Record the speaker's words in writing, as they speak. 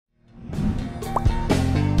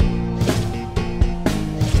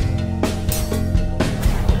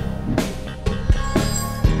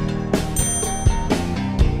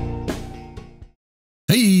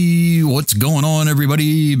going on,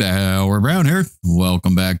 everybody? Bauer Brown here.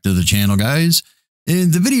 Welcome back to the channel, guys. In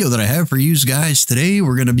the video that I have for you guys today,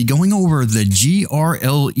 we're going to be going over the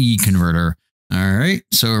GRLE converter. All right,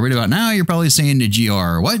 so right about now, you're probably saying the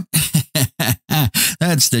GR. What?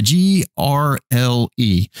 That's the GRLE.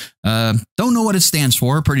 Don't know what it stands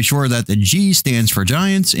for. Pretty sure that the G stands for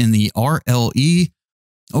giants and the RLE.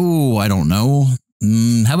 Oh, I don't know.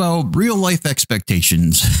 How about real life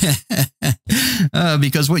expectations?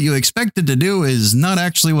 Because what you expect it to do is not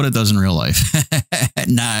actually what it does in real life.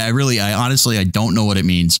 I honestly don't know what it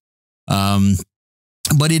means.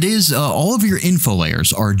 But it is all of your info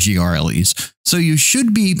layers are GRLEs. So you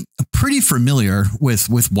should be pretty familiar with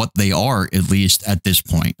what they are, at least at this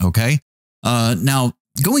point. OK, now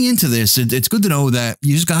going into this, it's good to know that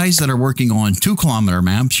you guys that are working on 2 kilometer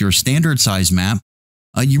maps, your standard size map,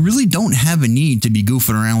 you really don't have a need to be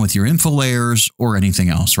goofing around with your info layers or anything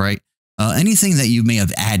else, right? Anything that you may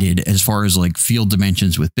have added as far as like field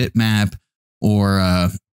dimensions with bitmap or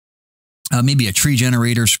maybe a tree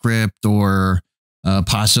generator script or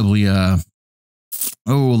possibly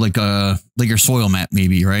like your soil map,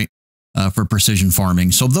 maybe, right? For precision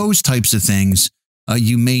farming. So those types of things,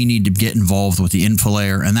 you may need to get involved with the info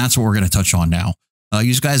layer, and that's what we're going to touch on now.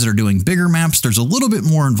 You guys that are doing bigger maps, there's a little bit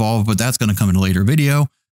more involved, but that's going to come in a later video.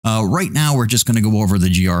 Right now, we're just going to go over the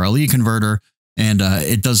GRLE converter, and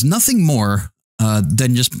it does nothing more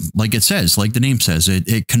than just like it says, like the name says,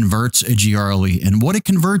 it converts a GRLE, and what it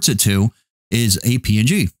converts it to is a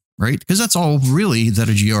PNG, right? Because that's all really that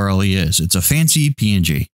a GRLE is. It's a fancy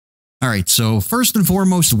PNG. All right. So first and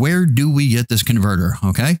foremost, where do we get this converter?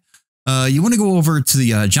 Okay. You want to go over to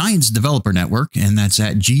the Giants developer network, and that's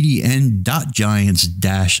at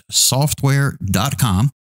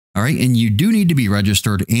gdn.giants-software.com. All right. And you do need to be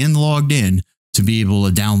registered and logged in to be able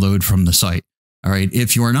to download from the site. All right.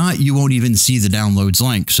 If you are not, you won't even see the downloads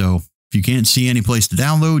link. So if you can't see any place to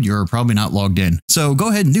download, you're probably not logged in. So go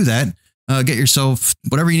ahead and do that. Get yourself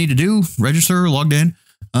whatever you need to do, register, logged in,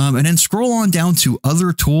 and then scroll on down to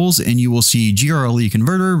other tools, and you will see GRLE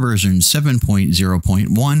converter version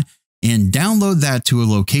 7.0.1. and download that to a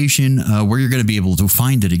location where you're going to be able to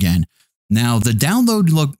find it again. Now, the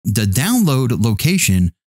download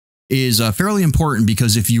location is fairly important,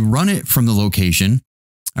 because if you run it from the location,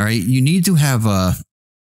 all right, you need to have a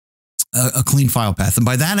clean file path. And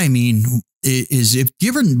by that, I mean, is if you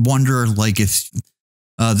ever wonder, like if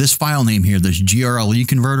this file name here, this GRLE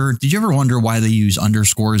converter, did you ever wonder why they use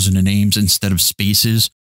underscores in the names instead of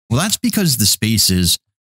spaces? Well, that's because the spaces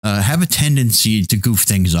have a tendency to goof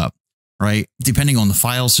things up. Right? Depending on the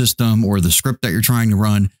file system or the script that you're trying to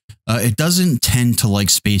run, it doesn't tend to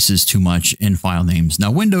like spaces too much in file names.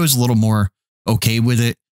 Now, Windows is a little more okay with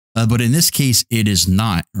it, but in this case, it is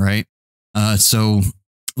not, right? So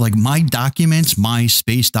like my documents, my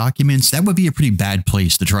space documents, that would be a pretty bad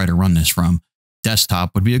place to try to run this from.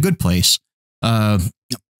 Desktop would be a good place.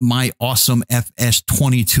 My awesome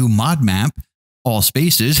FS22 mod map, all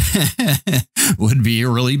spaces, would be a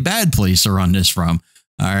really bad place to run this from.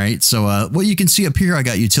 All right. So what you can see up here, I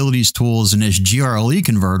got utilities tools, and this GRLE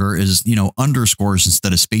converter is, underscores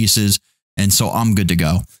instead of spaces. And so I'm good to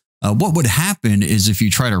go. What would happen is if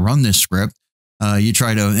you try to run this script, and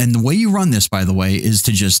the way you run this, by the way, is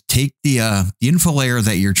to just take the info layer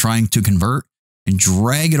that you're trying to convert and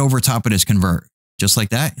drag it over top of this convert, just like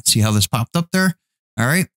that. See how this popped up there? All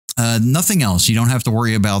right. Nothing else. You don't have to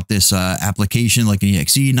worry about this application like an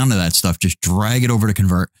exe, none of that stuff. Just drag it over to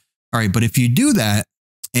convert. All right. But if you do that,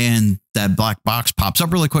 and that black box pops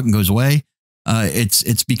up really quick and goes away,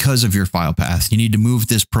 it's because of your file path. You need to move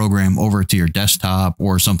this program over to your desktop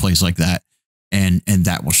or someplace like that, and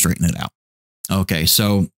that will straighten it out. Okay,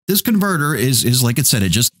 so this converter is like it said,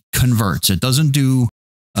 it just converts. It doesn't do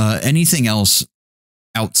anything else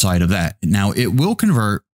outside of that. Now, it will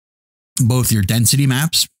convert both your density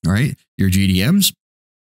maps, right, your GDMs,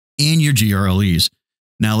 and your GRLEs.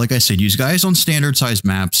 Now, like I said, use guys on standard size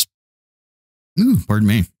maps. Pardon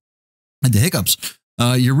me. The hiccups.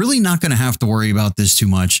 You're really not going to have to worry about this too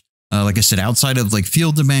much. Like I said, outside of like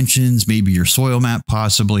field dimensions, maybe your soil map,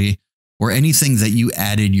 possibly, or anything that you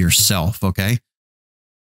added yourself. Okay.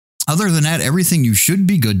 Other than that, everything, you should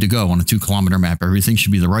be good to go on a 2 kilometer map. Everything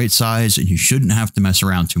should be the right size, and you shouldn't have to mess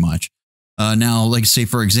around too much. Now, like say,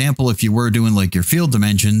 for example, if you were doing like your field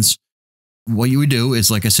dimensions, what you would do is,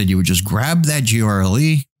 like I said, you would just grab that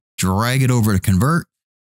GRLE, drag it over to convert.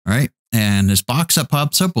 All right. And this box that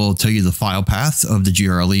pops up will tell you the file path of the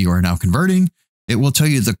GRLE you are now converting. It will tell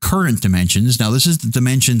you the current dimensions. Now, this is the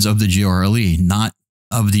dimensions of the GRLE, not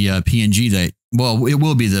of the PNG that, well, it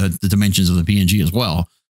will be the dimensions of the PNG as well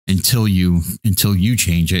until you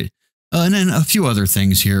change it. And then a few other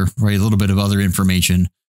things here, right? A little bit of other information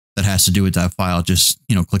that has to do with that file. Just,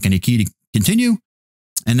 click any key to continue.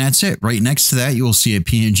 And that's it. Right next to that, you will see a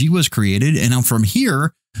PNG was created. And now from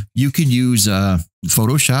here, you could use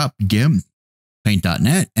Photoshop, GIMP,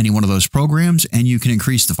 Paint.net, any one of those programs, and you can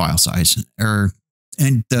increase the file size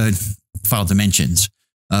and the file dimensions.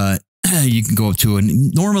 You can go up to,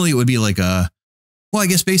 and normally it would be like well, I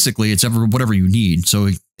guess basically it's whatever you need. So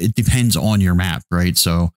it depends on your map, right?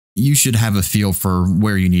 So you should have a feel for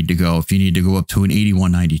where you need to go. If you need to go up to an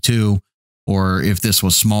 8192, or if this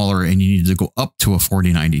was smaller and you need to go up to a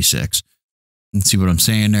 4096. Let's see what I'm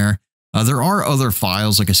saying there. There are other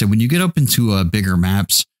files. Like I said, when you get up into bigger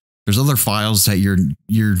maps, there's other files that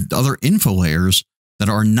your other info layers that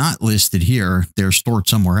are not listed here. They're stored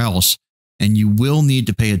somewhere else. And you will need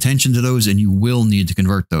to pay attention to those, and you will need to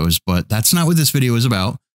convert those. But that's not what this video is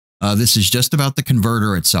about. This is just about the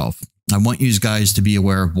converter itself. I want you guys to be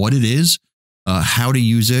aware of what it is, how to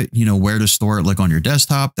use it, where to store it, like on your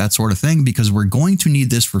desktop, that sort of thing, because we're going to need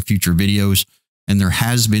this for future videos. And there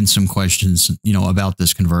has been some questions, about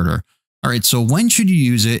this converter. All right. So when should you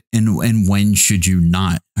use it and when should you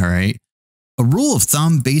not? All right. A rule of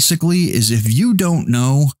thumb basically is if you don't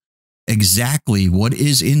know exactly what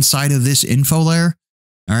is inside of this info layer,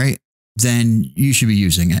 all right, then you should be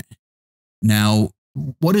using it. Now,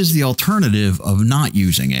 what is the alternative of not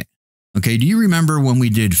using it? Okay, do you remember when we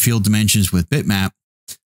did field dimensions with bitmap?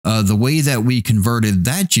 The way that we converted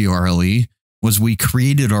that GRLE was we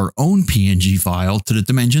created our own PNG file to the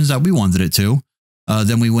dimensions that we wanted it to.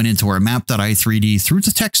 Then we went into our map.i3D through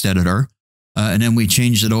the text editor, and then we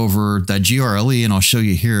changed it over that GRLE, and I'll show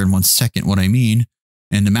you here in 1 second what I mean.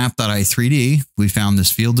 In the map.i3D, we found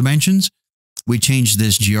this field dimensions. We changed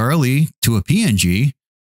this GRLE to a PNG,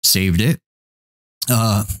 saved it.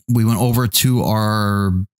 We went over to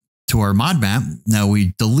our mod map. Now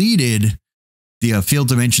we deleted the field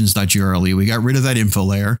dimensions.grle. We got rid of that info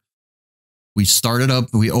layer. We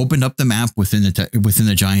opened up the map within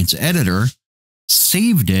the Giants editor,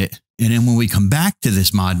 saved it, and then when we come back to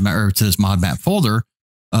this mod map folder,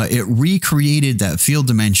 it recreated that field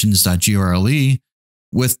dimensions.grle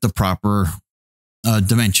with the proper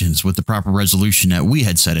dimensions, with the proper resolution that we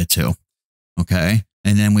had set it to. Okay.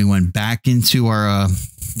 And then we went back into our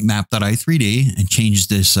map.i3D and changed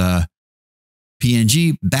this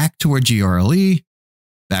PNG back to our GRLE,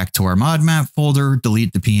 back to our mod map folder,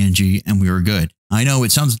 delete the PNG, and we were good. I know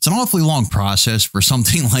it's an awfully long process for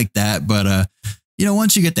something like that, but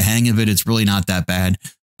once you get the hang of it, it's really not that bad.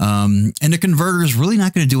 And the converter is really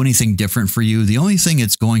not going to do anything different for you. The only thing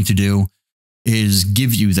it's going to do is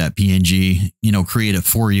give you that PNG, create it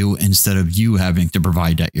for you instead of you having to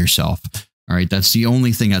provide that yourself. All right. That's the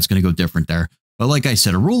only thing that's going to go different there. But like I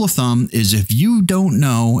said, a rule of thumb is if you don't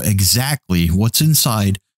know exactly what's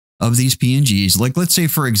inside of these PNGs, like let's say,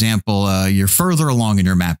 for example, you're further along in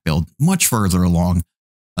your map build, much further along,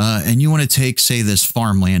 and you want to take, say, this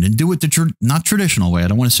farmland and do it the not traditional way. I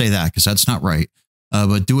don't want to say that because that's not right.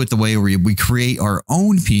 But do it the way where we create our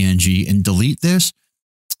own PNG and delete this.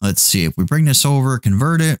 Let's see if we bring this over,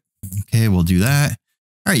 convert it. Okay, we'll do that.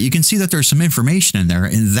 All right, you can see that there's some information in there,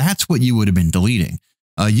 and that's what you would have been deleting.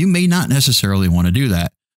 You may not necessarily want to do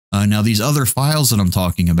that. Now, these other files that I'm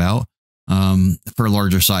talking about for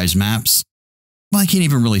larger size maps, well, I can't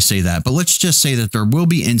even really say that, but let's just say that there will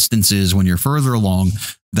be instances when you're further along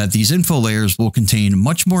that these info layers will contain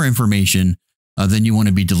much more information than you want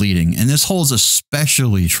to be deleting. And this holds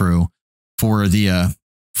especially true for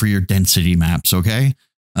for your density maps, okay?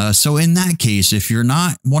 So in that case, if you're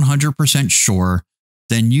not 100% sure,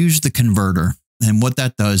 then use the converter. And what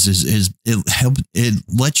that does is it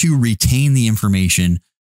lets you retain the information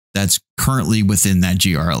that's currently within that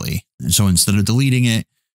GRLE. And so instead of deleting it,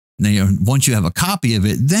 then once you have a copy of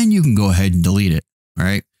it, then you can go ahead and delete it. All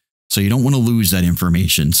right. So you don't want to lose that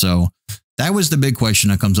information. So that was the big question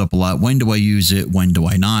that comes up a lot. When do I use it? When do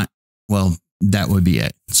I not? Well, that would be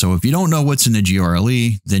it. So if you don't know what's in the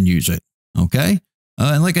GRLE, then use it. Okay.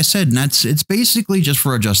 And like I said, it's basically just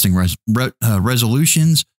for adjusting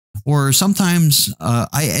resolutions, or sometimes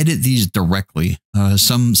I edit these directly.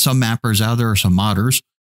 Some mappers out there, some modders,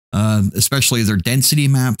 especially their density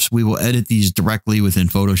maps, we will edit these directly within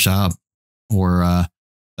Photoshop or a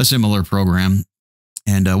similar program.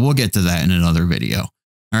 And we'll get to that in another video.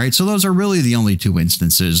 All right. So those are really the only two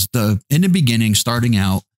instances. In the beginning, starting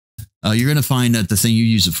out, you're going to find that the thing you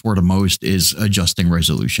use it for the most is adjusting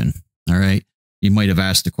resolution. All right. You might have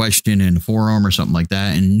asked a question in a forum or something like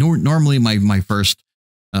that. And normally my first,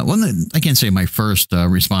 I can't say my first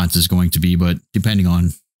response is going to be, but depending on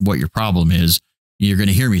what your problem is, you're going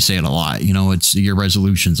to hear me say it a lot. You know, it's your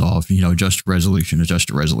resolution's off, you know, adjust your resolution, adjust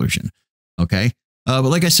your resolution. Okay. But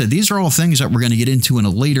like I said, these are all things that we're going to get into in a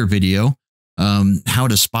later video. How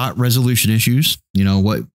to spot resolution issues, you know,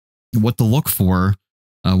 what to look for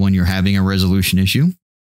when you're having a resolution issue.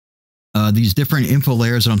 These different info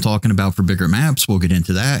layers that I'm talking about for bigger maps, we'll get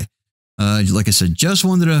into that. Like I said, just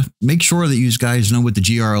wanted to make sure that you guys know what the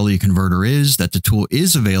GRLE converter is, that the tool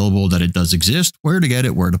is available, that it does exist, where to get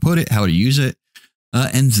it, where to put it, how to use it.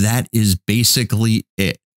 And that is basically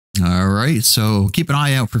it. All right. So keep an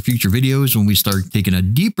eye out for future videos when we start taking a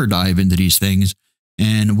deeper dive into these things.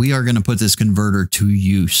 And we are going to put this converter to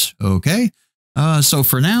use. Okay. So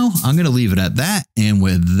for now, I'm going to leave it at that. And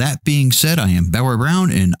with that being said, I am Bauer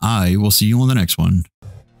Brown, and I will see you on the next one.